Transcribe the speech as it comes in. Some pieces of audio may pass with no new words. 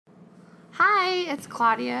Hi, it's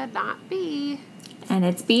Claudia, not B. And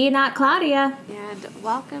it's B, not Claudia. And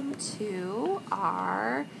welcome to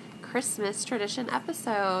our Christmas tradition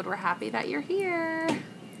episode. We're happy that you're here.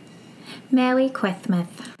 Merry Christmas.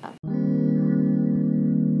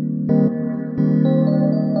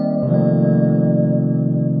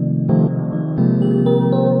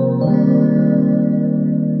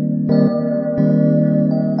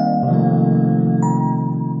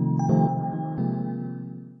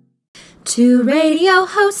 Two radio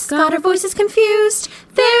hosts got our voices confused.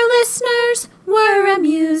 Their listeners were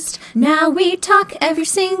amused. Now we talk every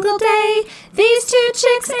single day. These two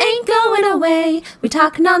chicks ain't going away. We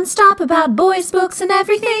talk nonstop about boys, books, and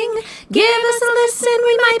everything. Give us a listen,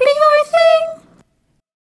 we might be your thing.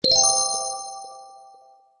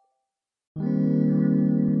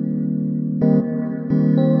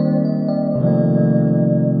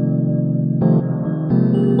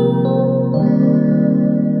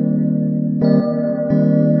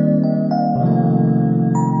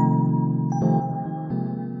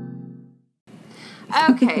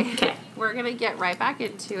 Okay. We're going to get right back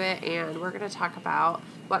into it, and we're going to talk about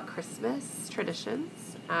what Christmas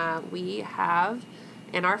traditions we have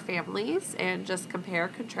in our families and just compare,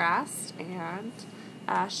 contrast, and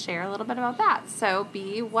share a little bit about that. So,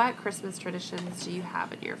 B, what Christmas traditions do you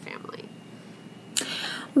have in your family?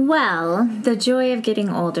 Well, the joy of getting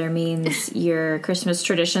older means your Christmas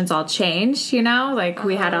traditions all change, you know? Like,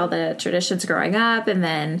 we had all the traditions growing up, and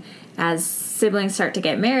then as siblings start to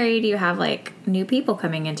get married, you have, like, new people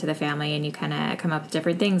coming into the family, and you kind of come up with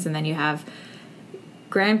different things, and then you have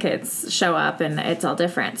grandkids show up, and it's all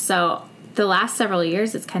different. So the last several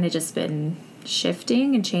years, it's kind of just been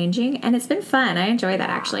shifting and changing, and it's been fun. I enjoy that,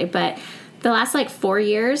 actually. But the last, 4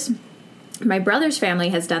 years, my brother's family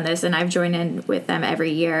has done this, and I've joined in with them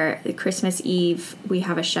every year. Christmas Eve, we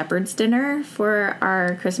have a shepherd's dinner for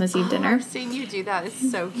our Christmas Eve dinner. Seeing you do that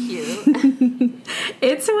is so cute.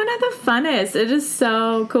 It's one of the funnest. It is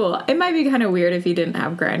so cool. It might be kind of weird if you didn't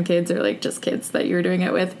have grandkids or, just kids that you were doing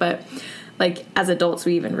it with, but, as adults,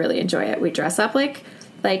 we even really enjoy it. We dress up like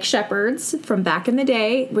shepherds from back in the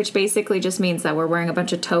day, which basically just means that we're wearing a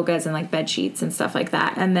bunch of togas and, bed sheets and stuff like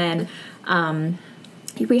that. And then,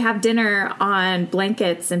 we have dinner on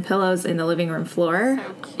blankets and pillows in the living room floor,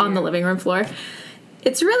 on the living room floor.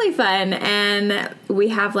 It's really fun, and we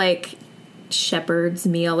have, shepherd's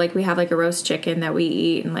meal. We have, a roast chicken that we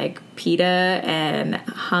eat, and, pita and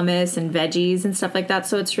hummus and veggies and stuff like that,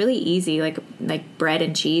 so it's really easy, like bread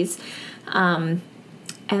and cheese.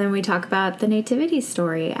 And then we talk about the nativity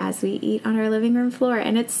story as we eat on our living room floor.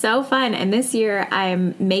 And it's so fun. And this year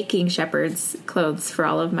I'm making shepherd's clothes for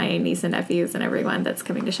all of my niece and nephews and everyone that's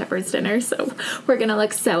coming to shepherd's dinner. So we're going to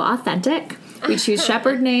look so authentic. We choose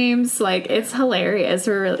shepherd names. It's hilarious.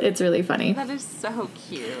 It's really funny. That is so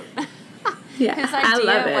cute. Yeah, Whose I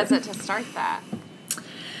love idea it. was it to start that?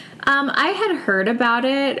 I had heard about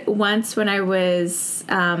it once when I was,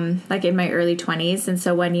 in my early 20s. And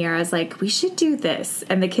so one year I was like, we should do this.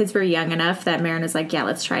 And the kids were young enough that Marin was like, yeah,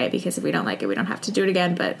 let's try it. Because if we don't like it, we don't have to do it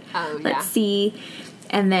again. But let's see.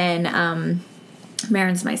 And then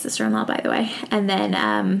Marin's my sister-in-law, by the way. And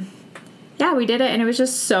then, we did it. And it was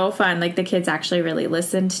just so fun. The kids actually really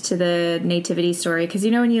listened to the nativity story. Because,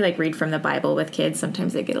 when you, read from the Bible with kids,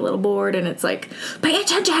 sometimes they get a little bored. And it's like, pay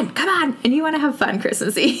attention, come on. And you want to have fun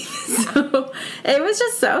Christmas Eve. So it was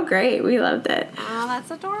just so great. We loved it. Oh,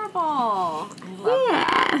 that's adorable. I love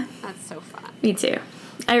that. That's so fun. Me too.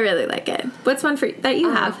 I really like it. What's one that you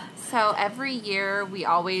have? So every year we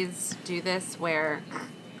always do this where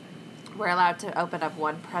we're allowed to open up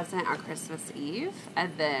one present on Christmas Eve,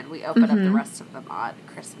 and then we open up the rest of them on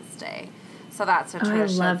Christmas Day. So that's a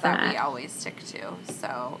tradition that we always stick to.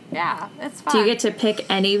 So, yeah, it's fun. Do you get to pick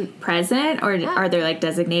any present, or are there,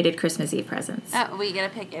 designated Christmas Eve presents? We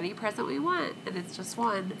get to pick any present we want, and it's just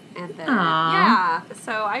one. And then,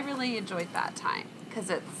 so I really enjoyed that time, because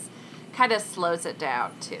it's kind of slows it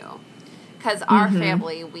down, too. Because our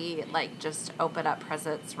family, we, just open up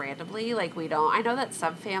presents randomly. We don't... I know that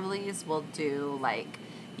some families will do,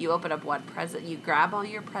 you open up one present, you grab all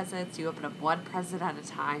your presents, you open up one present at a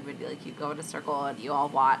time, and, you go in a circle and you all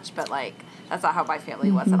watch. But, that's not how my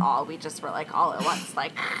family was at all. We just were, all at once,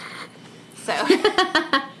 so...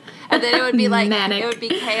 And then it would be Manic. It would be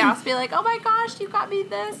chaos. Be like, oh my gosh, you got me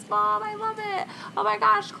this, Mom, I love it. Oh my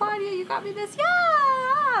gosh, Claudia, you got me this,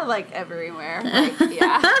 yeah! Everywhere.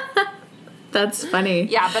 Yeah. That's funny.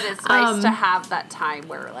 Yeah, but it's nice to have that time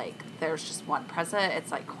where, there's just one present.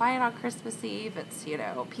 It's, quiet on Christmas Eve. It's,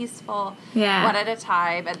 peaceful. Yeah. One at a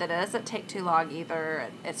time. And then it doesn't take too long either.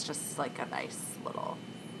 It's just, a nice little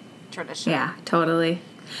tradition. Yeah, totally.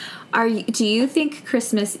 Do you think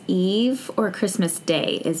Christmas Eve or Christmas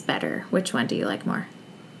Day is better? Which one do you like more?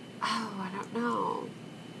 Oh, I don't know.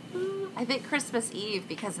 I think Christmas Eve,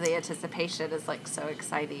 because the anticipation is like so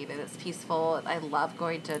exciting and it's peaceful. I love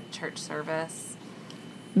going to church service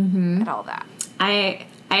and all that. I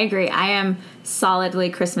agree. I am solidly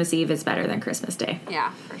Christmas Eve is better than Christmas Day.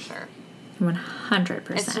 Yeah, for sure.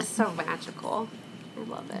 100%. It's just so magical. I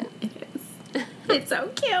love it. It is. It's so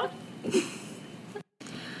cute.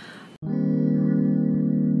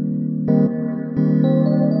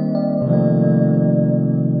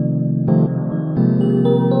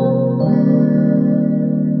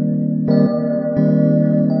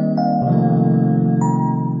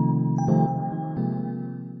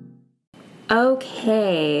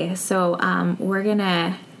 Okay, so we're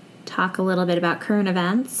gonna talk a little bit about current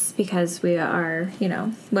events because we are,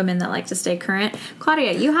 women that like to stay current.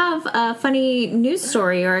 Claudia, you have a funny news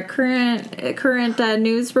story or a current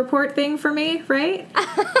news report thing for me, right?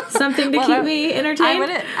 Something to keep me entertained.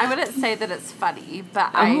 I wouldn't say that it's funny,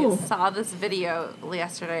 but I saw this video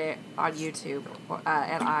yesterday on YouTube,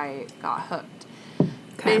 and I got hooked.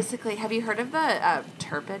 Okay. Basically, have you heard of the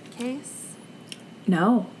Turpin case?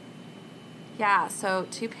 No. Yeah, so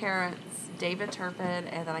two parents, David Turpin,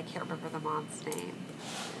 and then I can't remember the mom's name.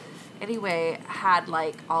 Anyway, had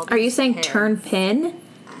like all these Are you saying kids. Turpin?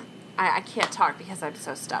 I can't talk because I'm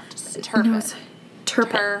so stuffed. Turpin. No,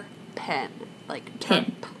 Turpin. Turpin. Like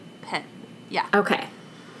Pin. Pin. Yeah. Okay.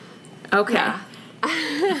 Yeah.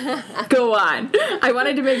 Go on. I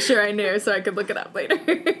wanted to make sure I knew so I could look it up later.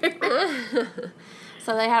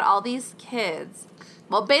 So they had all these kids.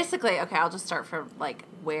 Well, basically, okay, I'll just start from, like,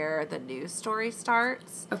 where the news story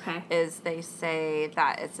starts. Okay. Is they say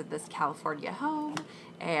that it's in this California home,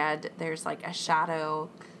 and there's, like, a shadow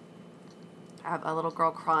of a little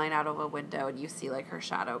girl crawling out of a window, and you see, like, her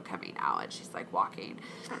shadow coming out, and she's, like, walking.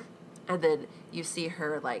 And then you see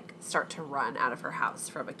her, like, start to run out of her house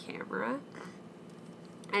from a camera.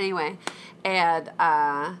 Anyway, and,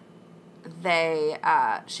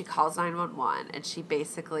 she calls 911, and she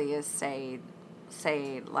basically is saying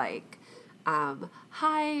like,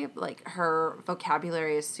 hi, like her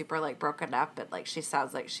vocabulary is super like broken up, but like she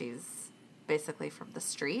sounds like she's basically from the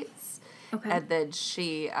streets. Okay. And then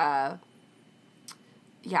she, so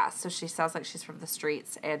she sounds like she's from the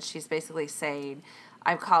streets, and she's basically saying,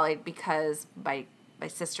 I'm calling because my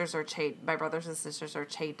sisters are my brothers and sisters are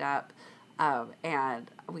chained up,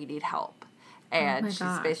 and we need help. And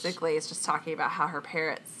she's basically is just talking about how her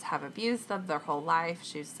parents have abused them their whole life.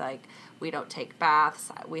 She's like, we don't take baths.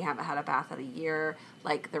 We haven't had a bath in a year.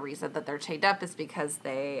 Like, the reason that they're chained up is because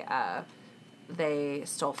they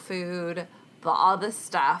stole food, all this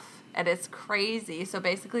stuff. And it's crazy. So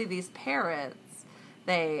basically these parents,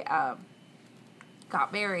 they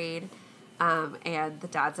got married, and the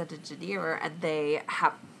dad's an engineer, and they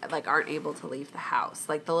aren't able to leave the house.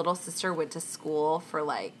 Like, the little sister went to school for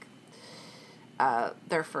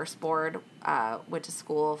their firstborn went to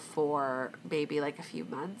school for maybe like a few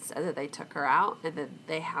months, and then they took her out, and then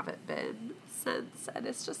they haven't been since. And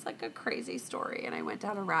it's just like a crazy story. And I went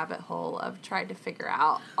down a rabbit hole of trying to figure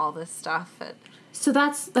out all this stuff. And so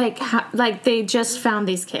that's like like they just found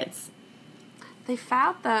these kids. They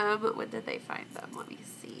found them. When did they find them? Let me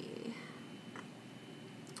see.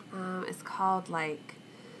 It's called like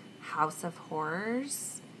House of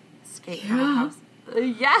Horrors. Escape from a House.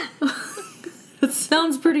 Yeah. That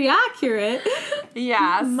sounds pretty accurate.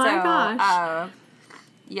 Yeah. My gosh.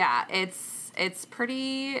 Yeah, it's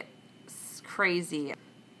pretty crazy.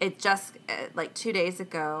 It just, like 2 days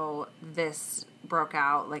ago, this broke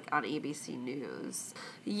out, like, on ABC News.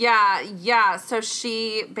 Yeah. So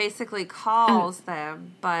she basically calls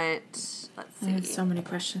them, but let's see. I have so many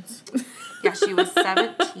questions. Yeah, she was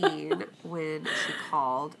 17 when she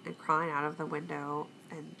called and crawling out of the window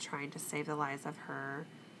and trying to save the lives of her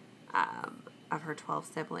 12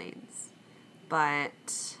 siblings.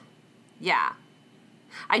 But yeah,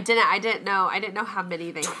 I didn't know how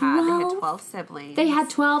many they 12? had. They had 12 siblings. They had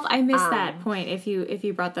 12. I missed that point. If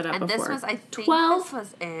you brought that up and before. this was, I think 12? this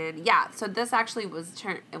was in So this actually was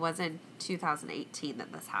in 2018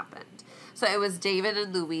 that this happened. So it was David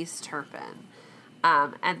and Louise Turpin,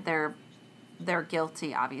 and they're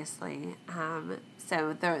guilty, obviously.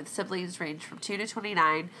 So the siblings range from 2 to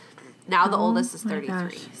 29. Now the oldest is 33.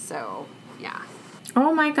 Gosh. So, yeah.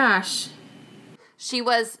 Oh my gosh. She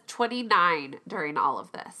was 29 during all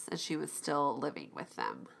of this, and she was still living with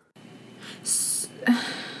them.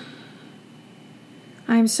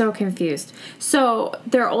 I'm so confused. So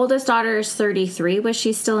their oldest daughter is 33. Was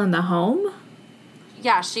she still in the home?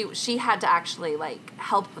 she had to actually like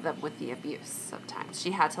help them with the abuse sometimes.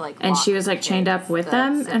 She had to like and she was like chained up with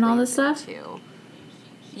them and all this stuff. Into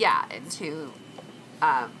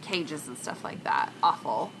cages and stuff like that.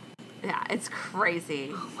 Awful. Yeah, it's crazy.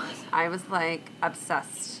 Oh my God. I was like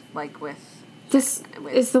obsessed like with this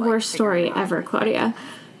is the like, worst story ever, Claudia.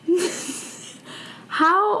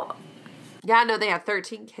 How? Yeah, no, they have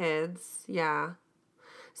 13 kids. Yeah.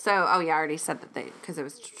 So, I already said that because it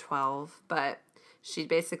was 12, but she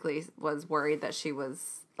basically was worried that she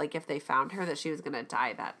was, like, if they found her, that she was going to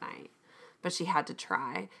die that night. But she had to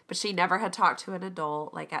try. But she never had talked to an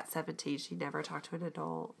adult. Like, at 17, she never talked to an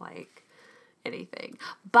adult, like, anything.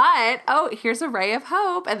 But, here's a ray of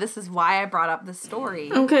hope, and this is why I brought up the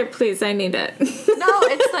story. Okay, please, I need it. No,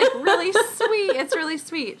 it's, like, really sweet. It's really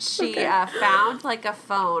sweet. She found, like, a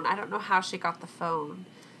phone. I don't know how she got the phone.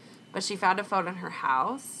 But she found a phone in her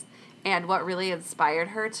house, and what really inspired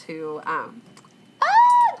her to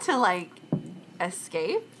like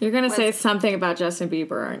escape. You're gonna say something about Justin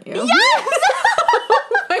Bieber, aren't you? Yes.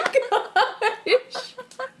 Oh my gosh.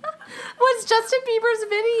 Was Justin Bieber's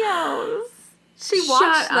videos. She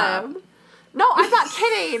watched them. No, I'm not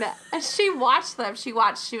kidding. She watched them. She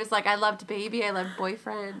was like, I loved Baby. I loved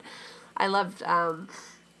Boyfriend. I loved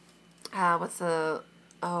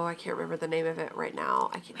I can't remember the name of it right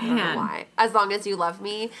now. I don't know why. As Long as You Love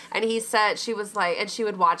Me. And he said, she was like, and she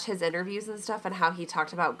would watch his interviews and stuff and how he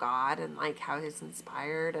talked about God and like how he's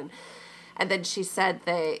inspired. And then she said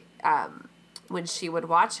that when she would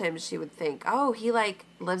watch him, she would think, oh, he like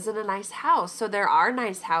lives in a nice house. So there are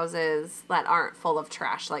nice houses that aren't full of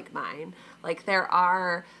trash like mine. Like there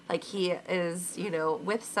are, like he is,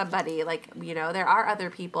 with somebody, like, there are other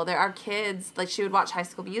people, there are kids, like she would watch High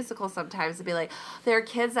School Musical sometimes and be like, there are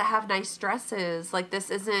kids that have nice dresses, like this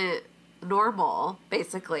isn't normal,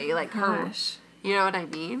 basically, like her, you know what I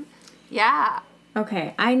mean? Yeah.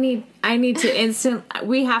 Okay, I need to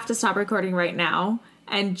we have to stop recording right now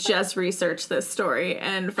and just research this story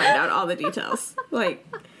and find out all the details. Like,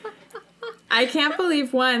 I can't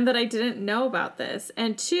believe, one, that I didn't know about this,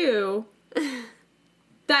 and two,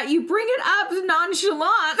 that you bring it up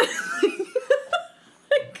nonchalant.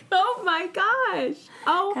 Like, oh my gosh.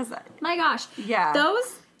 Oh my gosh. Yeah.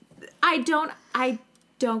 Those, I don't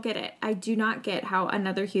get it. I do not get how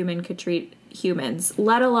another human could treat humans,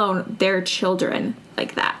 let alone their children,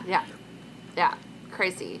 like that. Yeah. Yeah.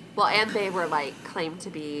 Crazy. Well, and they were like claimed to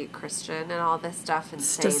be Christian and all this stuff, and it's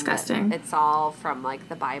saying disgusting. That it's all from like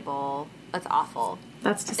the Bible. It's awful.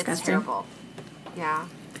 That's disgusting. It's terrible. Yeah.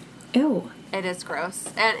 Ew. It is gross,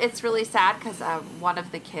 and it's really sad because one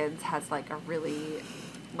of the kids has like a really,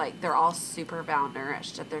 like they're all super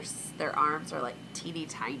malnourished. Their arms are like teeny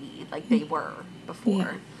tiny, like they were before.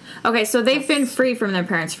 Yeah. Okay, so they've been free from their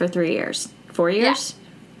parents for 3 years, 4 years.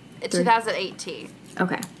 Yeah. 2018.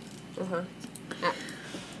 Okay. Uh-huh. Yeah.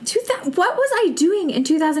 What was I doing in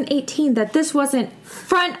 2018 that this wasn't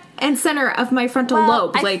front and center of my frontal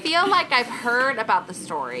lobe? I feel like I've heard about the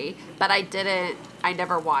story, but I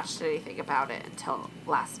never watched anything about it until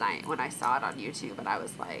last night when I saw it on YouTube, and I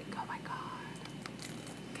was like, oh my God.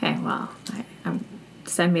 Okay, well,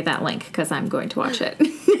 send me that link because I'm going to watch it.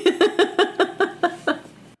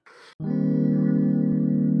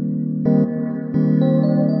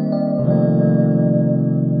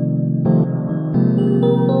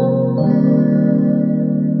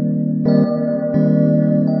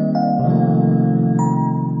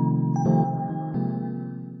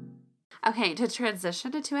 Okay, to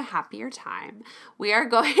transition into a happier time, we are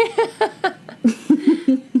going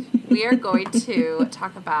to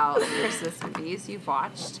talk about Christmas movies you've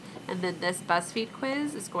watched, and then this BuzzFeed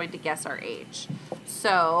quiz is going to guess our age.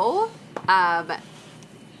 So, yeah,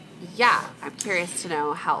 I'm curious to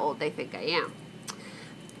know how old they think I am.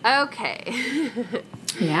 Okay.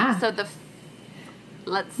 Yeah. So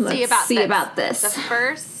let's see about this. The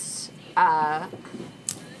first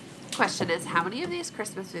question is, how many of these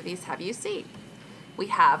Christmas movies have you seen? We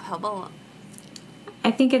have Home Alone.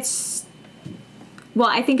 I think it's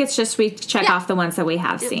just we check off the ones that we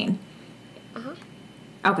have seen. Uh-huh.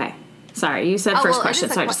 Okay. Sorry, you said first question,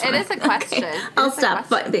 so I just it is a question. Okay. I'll stop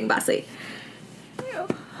being bossy.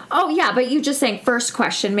 Oh, yeah, but you just saying first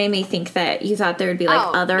question made me think that you thought there would be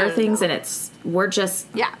like other things, and we're just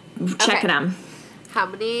checking them. How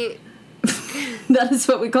many? That is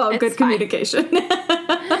what we call good communication.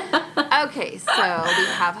 Okay, so we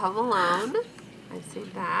have Home Alone. I've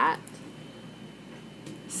seen that.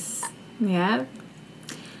 Yeah.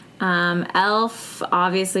 Elf,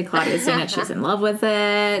 obviously Claudia's seen it. She's in love with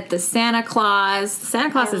it. The Santa Claus.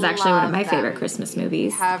 Santa Claus is actually one of my favorite Christmas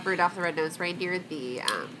movies. We have Rudolph the Red-Nosed Reindeer, the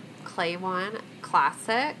clay one.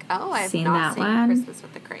 Classic. Oh, I've Seen not that seen one. Christmas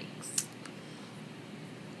with the Cranks.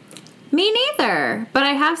 Me neither. But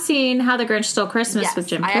I have seen How the Grinch Stole Christmas Yes, with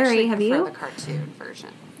Jim I Carrey. actually Have prefer you? the cartoon version.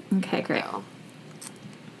 Okay, great. So,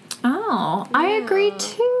 Oh, I agree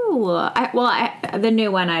too. The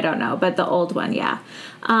new one, I don't know, but the old one, yeah.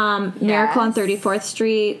 Miracle on Yes. 34th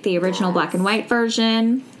Street, the original black and white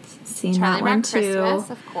version. Seen Charlie that one Brown too. Christmas,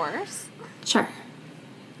 of course. Sure.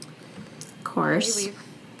 Of course. We've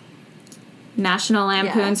National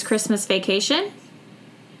Lampoon's Yes. Christmas Vacation.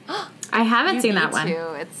 I haven't You seen need that one.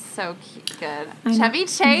 to. It's so cute. Good. I know. Chevy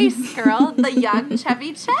Chase, girl. The young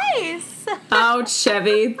Chevy Chase. Oh,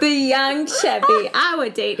 Chevy, the young Chevy. I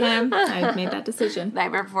would date him. I've made that decision.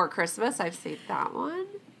 Nightmare Before Christmas. I've seen that one.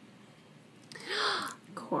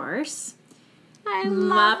 Of course. I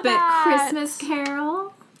love Muppet that. Christmas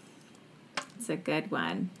Carol. It's a good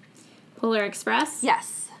one. Polar Express.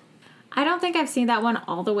 Yes. I don't think I've seen that one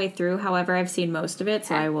all the way through. However, I've seen most of it,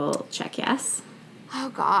 so Okay. I will check yes. Oh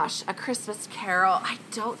gosh, A Christmas Carol. I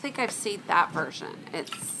don't think I've seen that version.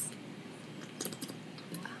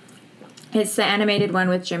 It's the animated one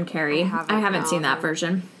with Jim Carrey. I haven't, seen that no.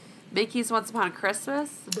 version. Mickey's Once Upon a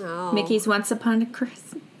Christmas. No. Mickey's Once Upon a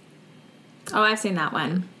Christmas. Oh, I've seen that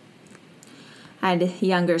one. I had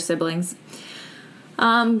younger siblings.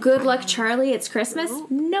 Good Luck Charlie, It's Christmas?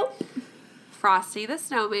 Nope. Frosty the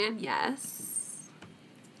Snowman. Yes.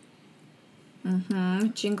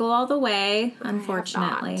 Jingle All the Way, I have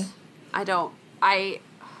unfortunately. not. I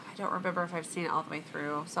don't remember if I've seen it all the way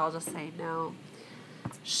through, so I'll just say no.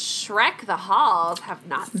 Shrek the Halls. Have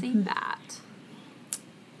not seen that.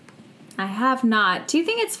 I have not. Do you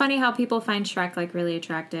think it's funny how people find Shrek like really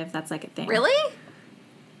attractive? That's like a thing. Really?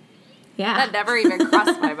 Yeah. That never even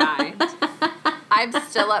crossed my mind. I'm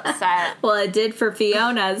still upset. Well, it did for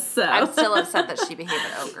Fiona's, so. I'm still upset that she became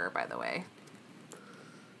an ogre, by the way.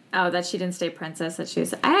 Oh, that she didn't stay princess. That she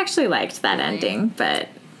was. I actually liked that Really? ending, but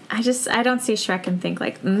I don't see Shrek and think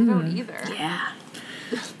like, I don't either. yeah.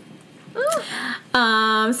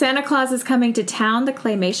 Santa Claus is Coming to Town, the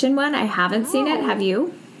claymation one. I haven't seen it. Oh. Have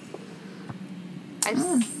you?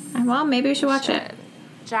 Well, maybe we should watch it.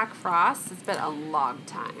 Jack Frost. It's been a long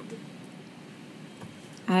time.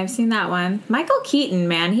 I've seen that one. Michael Keaton,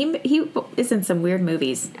 man, he is in some weird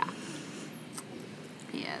movies. Yeah.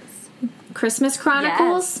 He is. Christmas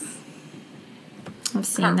Chronicles. Yes. I've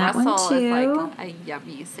seen Kurt that Russell one too. is like a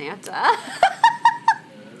yummy Santa.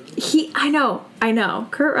 I know.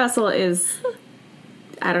 Kurt Russell is,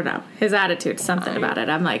 I don't know, his attitude, something about it.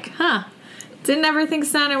 I'm like, huh. Didn't ever think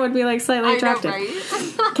Santa would be like slightly attractive. I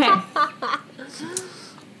know, right?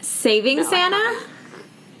 Okay. Saving No, Santa?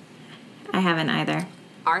 I haven't either.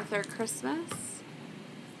 Arthur Christmas.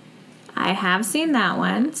 I have seen that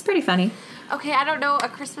one. It's pretty funny. Okay, I don't know. A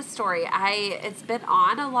Christmas Story. It's been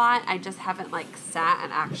on a lot. I just haven't like sat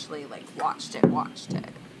and actually like watched it.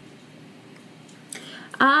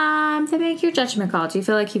 To make your judgment call, do you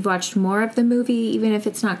feel like you've watched more of the movie, even if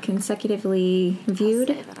it's not consecutively viewed?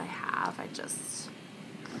 I'll say that I have. I just.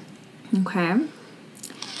 Okay.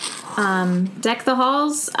 Deck the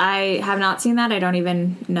Halls. I have not seen that. I don't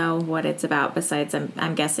even know what it's about. Besides,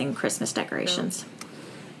 I'm guessing Christmas decorations.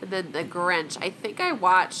 And then The Grinch. I think I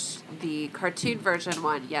watched the cartoon version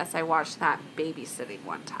one. Yes, I watched that babysitting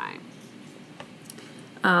one time.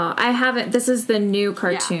 Oh, I haven't. This is the new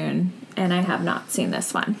cartoon, and I have not seen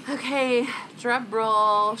this one. Okay, drum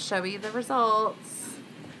roll. Show me the results.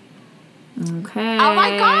 Okay. Oh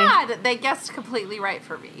my God! They guessed completely right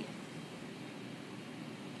for me.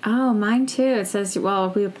 Oh, mine too. It says, well,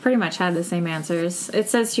 we pretty much had the same answers. It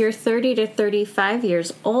says you're 30 to 35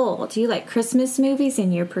 years old. You like Christmas movies,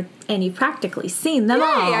 and you've practically seen them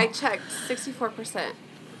all. Yay, I checked 64%.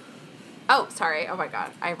 Oh, sorry. Oh my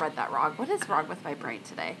God. I read that wrong. What is wrong with my brain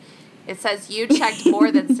today? It says you checked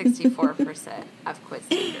more than 64% of quiz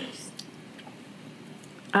takers.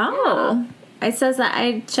 Oh. It says that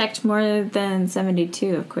I checked more than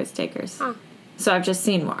 72 of quiz takers. Huh. So I've just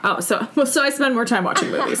seen more. Oh, so I spend more time watching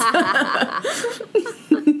movies.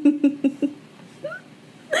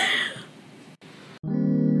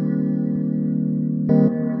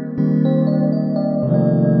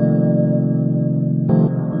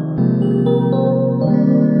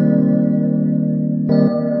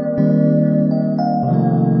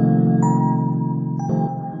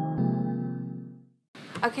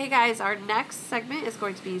 Okay, guys, our next segment is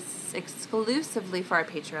going to be exclusively for our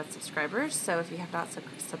Patreon subscribers. So if you have not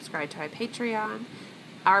subscribed to our Patreon,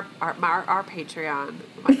 our Patreon,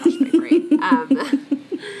 oh my gosh, my brain.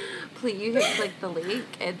 Please, you can click the link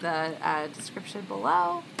in the description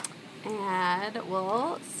below And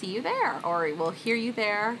we'll see you there, or we'll hear you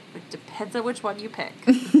there. It depends on which one you pick.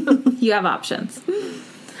 You have options.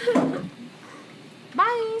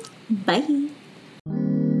 Bye. Bye.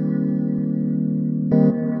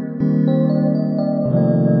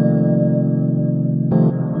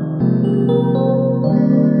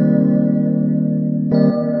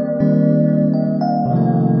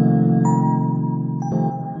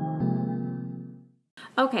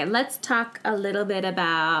 Okay, let's talk a little bit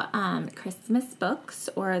about Christmas books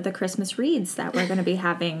or the Christmas reads that we're going to be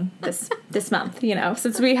having this month,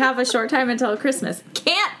 since we have a short time until Christmas.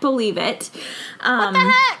 Can't believe it. What the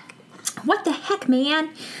heck? What the heck,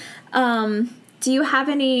 man? Do you have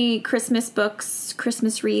any Christmas books,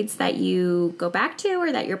 Christmas reads that you go back to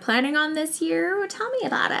or that you're planning on this year? Well, tell me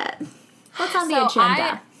about it. What's on the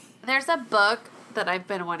agenda? There's a book that I've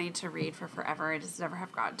been wanting to read for forever. I just never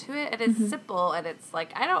have gotten to it. And it's simple, and it's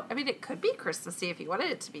like, it could be Christmassy if you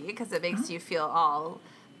wanted it to be, because it makes you feel all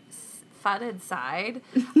fun inside.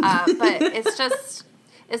 But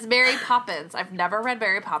it's Mary Poppins. I've never read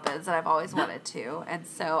Mary Poppins, and I've always wanted to. And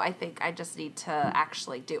so I think I just need to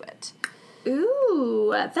actually do it. Ooh,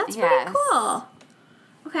 that's pretty cool.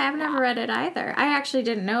 Okay, I've never read it either. I actually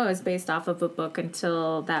didn't know it was based off of a book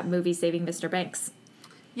until that movie Saving Mr. Banks.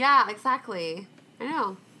 Yeah, exactly. I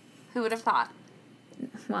know. Who would have thought?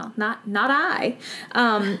 Well, not I.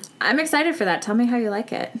 I'm excited for that. Tell me how you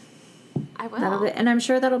like it. I will. And I'm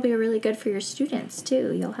sure that'll be really good for your students,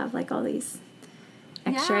 too. You'll have, all these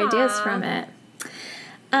extra ideas from it.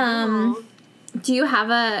 Do you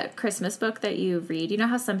have a Christmas book that you read? You know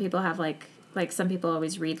how some people have, like some people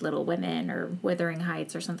always read Little Women or Wuthering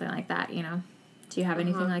Heights or something like that, Do you have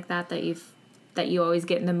anything like that that you always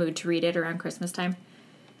get in the mood to read it around Christmas time?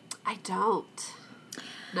 I don't.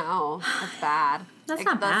 No, that's bad. That's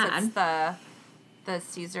not bad. It's the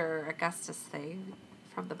Caesar Augustus thing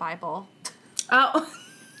from the Bible. Oh.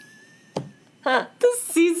 The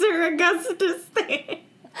Caesar Augustus thing.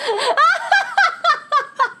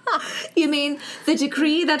 You mean the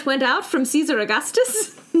decree that went out from Caesar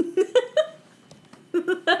Augustus?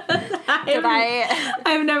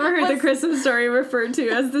 I've never heard the Christmas story referred to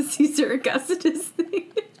as the Caesar Augustus thing.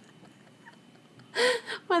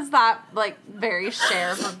 Was that, very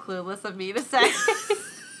Cher from Clueless of me to say? Yeah,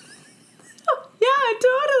 it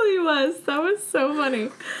totally was. That was so funny.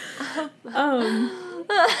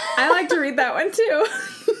 I like to read that one, too.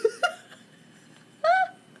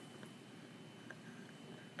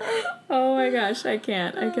 Oh, my gosh. I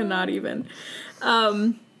can't. I cannot even.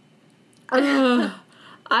 I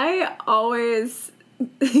always...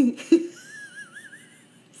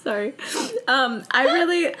 Sorry. I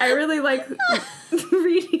really like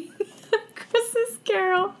reading A Christmas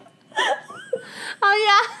Carol. Oh,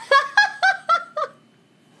 yeah.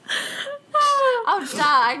 Oh, duh.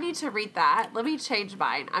 I need to read that. Let me change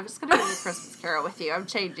mine. I'm just going to read A Christmas Carol with you. I'm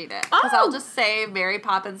changing it. Because I'll just say Mary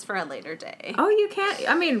Poppins for a later day. Oh, you can't.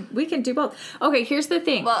 I mean, we can do both. Okay, here's the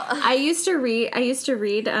thing. Well, I used to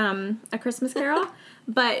read A Christmas Carol.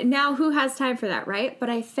 But now who has time for that, right? But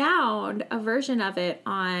I found a version of it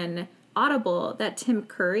on Audible that Tim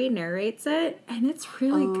Curry narrates it, and it's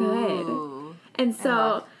really good. And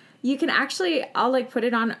so you can actually, I'll put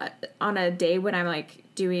it on a day when I'm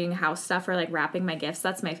doing house stuff or wrapping my gifts.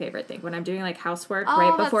 That's my favorite thing. When I'm doing housework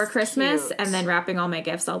right before Christmas cute. And then wrapping all my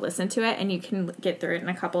gifts, I'll listen to it, and you can get through it in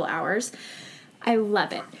a couple hours. I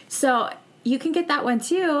love it. So you can get that one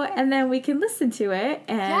too, and then we can listen to it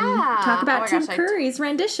and talk about Tim Curry's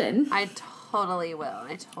rendition. I totally will.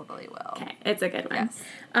 Okay, it's a good one.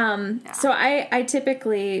 Yes. So I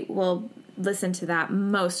typically will listen to that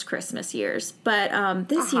most Christmas years, but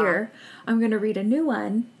this year I'm going to read a new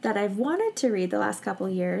one that I've wanted to read the last couple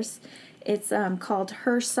years. It's called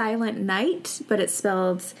Her Silent Night, but it's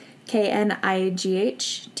spelled Knight.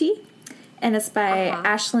 And it's by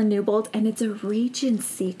Ashlyn Newbold, and it's a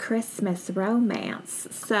Regency Christmas romance.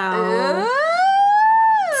 So,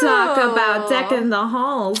 talk about decking the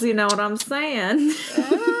halls, you know what I'm saying?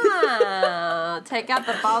 Take out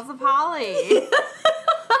the balls of holly.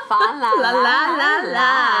 Fa la la la la.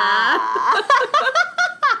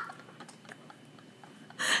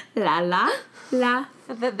 La la la.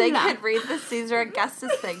 Then they could read the Caesar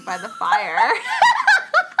Augustus thing by the fire.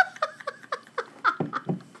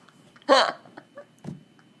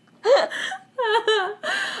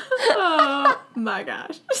 Oh my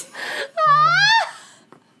gosh.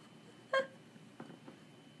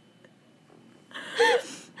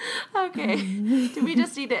 Okay. Do we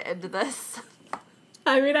just need to end this?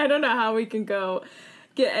 I mean, I don't know how we can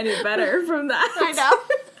get any better from that. I know.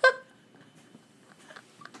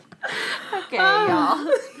 Okay, y'all.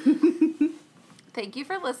 Thank you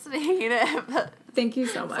for listening. Thank you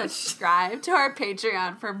so much. Subscribe to our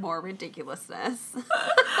Patreon for more ridiculousness.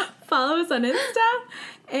 Follow us on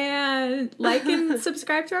Insta and like and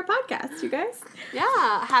subscribe to our podcast, you guys.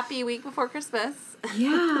 Yeah. Happy week before Christmas.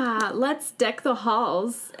 Yeah. Let's deck the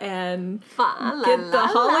halls and get the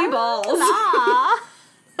holly balls.